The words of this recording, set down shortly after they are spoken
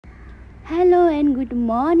Hello and good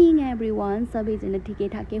morning everyone. सबैजना ठिकै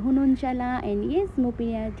ठाकै हुनुहुन्छ होला। एन्ड यस म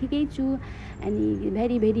पनि यहाँ ठिकै छु। अनि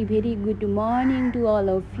very very very good morning to all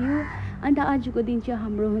of you. अन्त आजको दिन चाहिँ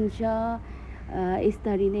हाम्रो हुन्छ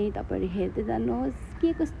यसरी नै तपाईँहरू हेर्दै जानुहोस्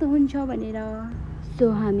के कस्तो हुन्छ भनेर। सो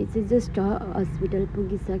हामी चाहिँ जस्ट हस्पिटल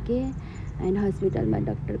पुगिसकेँ एन्ड हस्पिटलमा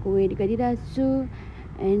डक्टरको वेट गरिरहेको छु।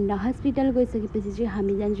 एन्ड हस्पिटल गइसकेपछि चाहिँ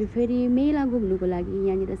हामी जान्छौँ फेरि मेला घुम्नुको लागि।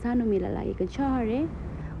 यहाँनिर सानो मेला लागेको छ अरे।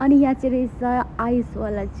 अनि यहाँ चाहिँ रहेछ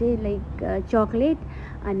आइसवाला चाहिँ लाइक चक्लेट।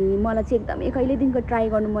 अनि मलाई चाहिँ एकदमै कहिलेदेखिको ट्राई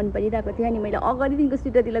गर्नु मन परिरहेको थियो। अनि मैले अगाडिदेखिको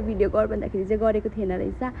सुटरतिर भिडियो गर भन्दाखेरि चाहिँ गरेको थिएन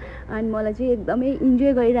रहेछ। अनि मलाई चाहिँ एकदमै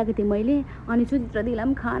इन्जोय गरिरहेको थिएँ मैले। अनि सुचित्रा दिदीलाई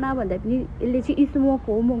पनि खाना भन्दा पनि यसले चाहिँ स्मोक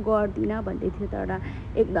हो म गर्दिनँ भन्दै थियो। तर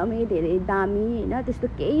एकदमै धेरै दामी होइन, त्यस्तो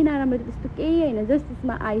केही नराम्रो त्यस्तो केही होइन, जस्ट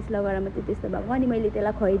त्यसमा आइस लगाएर मात्रै त्यस्तो भएको। अनि मैले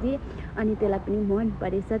त्यसलाई खुवाइदिएँ अनि त्यसलाई पनि मन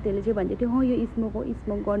परेछ। त्यसले चाहिँ भन्दै थियो हो यो स्मोक हो,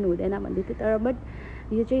 स्मोक गर्नु हुँदैन भन्दै थियो। तर बट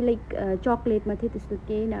यो चाहिँ लाइक चक्लेटमा थियो, त्यस्तो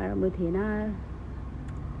केही नराम्रो थिएन।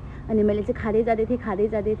 अनि मैले चाहिँ खाँदै जाँदै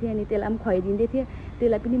थिएँ अनि त्यसलाई पनि खुवाइदिँदै थिएँ।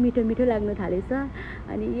 त्यसलाई पनि मिठो मिठो लाग्नु थालेछ।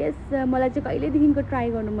 अनि यस मलाई चाहिँ कहिलेदेखिको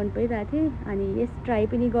ट्राई गर्नु मन परिरहेको थियो। अनि यस ट्राई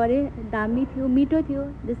पनि गरेँ, दामी थियो, मिठो थियो,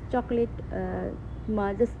 जस्ट चक्लेटमा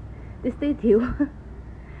जस्ट त्यस्तै थियो।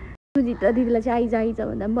 सुजिता दिदीलाई चाहिँ आइज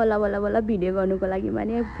भन्दा पनि बल्ल बल्ल बल्ल भिडियो गर्नुको लागि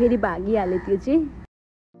भने फेरि भागिहाल्यो त्यो चाहिँ।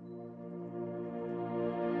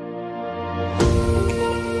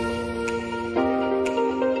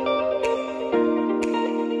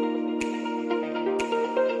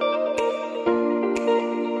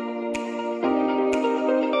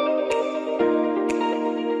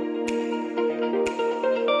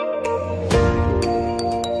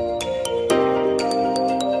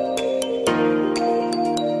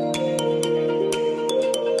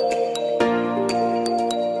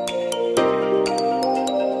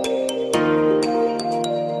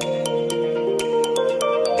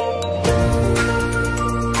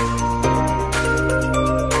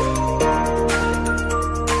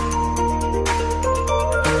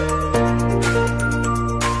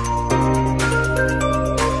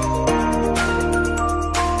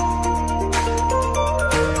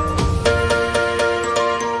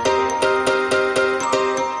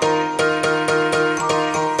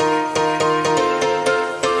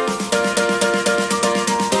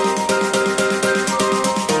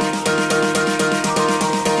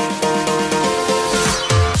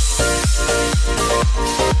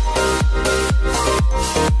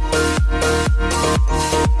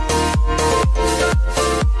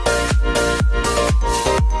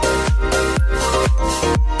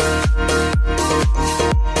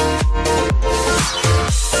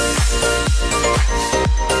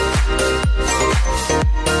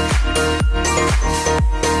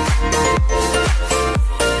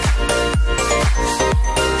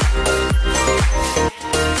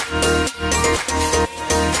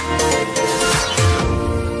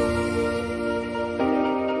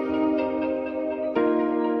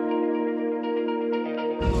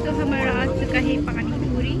 हमारा आज चुका है पानी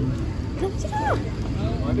पूरी।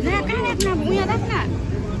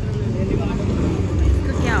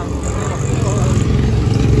 क्या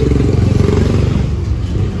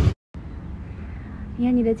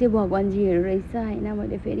यहाँनिर चाहिँ भगवान्जीहरू रहेछ होइन।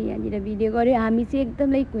 मैले फेरि यहाँनिर भिडियो गरेँ। हामी चाहिँ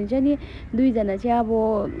एकदम लाइक हुन्छ नि दुईजना चाहिँ अब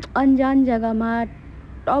अन्जान जग्गामा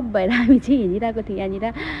टप भएर हामी चाहिँ हिँडिरहेको थियौँ। यहाँनिर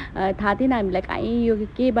थाहा थिएन हामीलाई कहीँ यो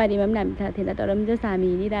के बारेमा पनि हामी थाहा थिएन। तर पनि जस्ट हामी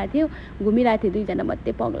हिँडिरहेको थियौँ, घुमिरहेको थियौँ दुईजना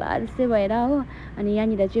मात्रै पग्ला जस्तै भएर हो। अनि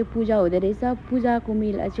यहाँनिर चाहिँ पूजा हुँदो रहेछ, पूजाको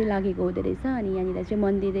मेला चाहिँ लागेको हुँदो रहेछ। अनि यहाँनिर चाहिँ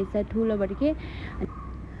मन्दिर रहेछ ठुलोबडे।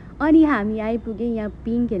 अनि हामी आइपुग्यौँ यहाँ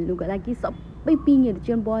पिङ खेल्नुको लागि। सबै पिङहरू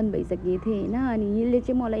चाहिँ बन्द भइसकेको थियो होइन। अनि यसले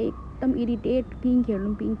चाहिँ मलाई एकदम इरिटेट, पिङ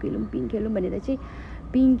खेलौँ भनेर चाहिँ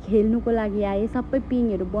पिङ खेल्नुको लागि आएँ। सबै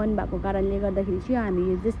पिङहरू बन्द भएको कारणले गर्दाखेरि चाहिँ हामी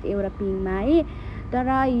यो जस्ट एउटा पिङमा आएँ। तर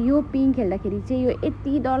यो पिङ खेल्दाखेरि चाहिँ यो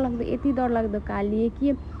यति डरलाग्दो कालिए कि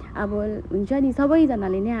अब हुन्छ नि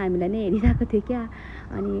सबैजनाले नै हामीलाई नै हेरिरहेको थियो क्या।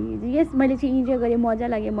 अनि यस मैले चाहिँ इन्जोय गरेँ, मजा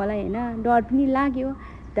लाग्यो मलाई होइन। डर पनि लाग्यो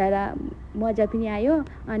तर मजा पनि आयो।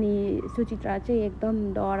 अनि सुचित्रा चाहिँ एकदम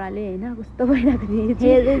डराले होइन कस्तो भइरहेको थियो।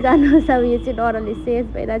 हेर्दै जानुहोस् अब यो चाहिँ डरले शेष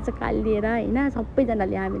भइरहेछ कालिएर होइन।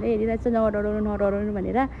 सबैजनाले हामीलाई हेरिरहेछ नडराउनु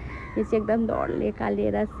भनेर। यो चाहिँ एकदम डरले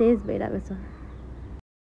कालिएर शेष भइरहेको छ।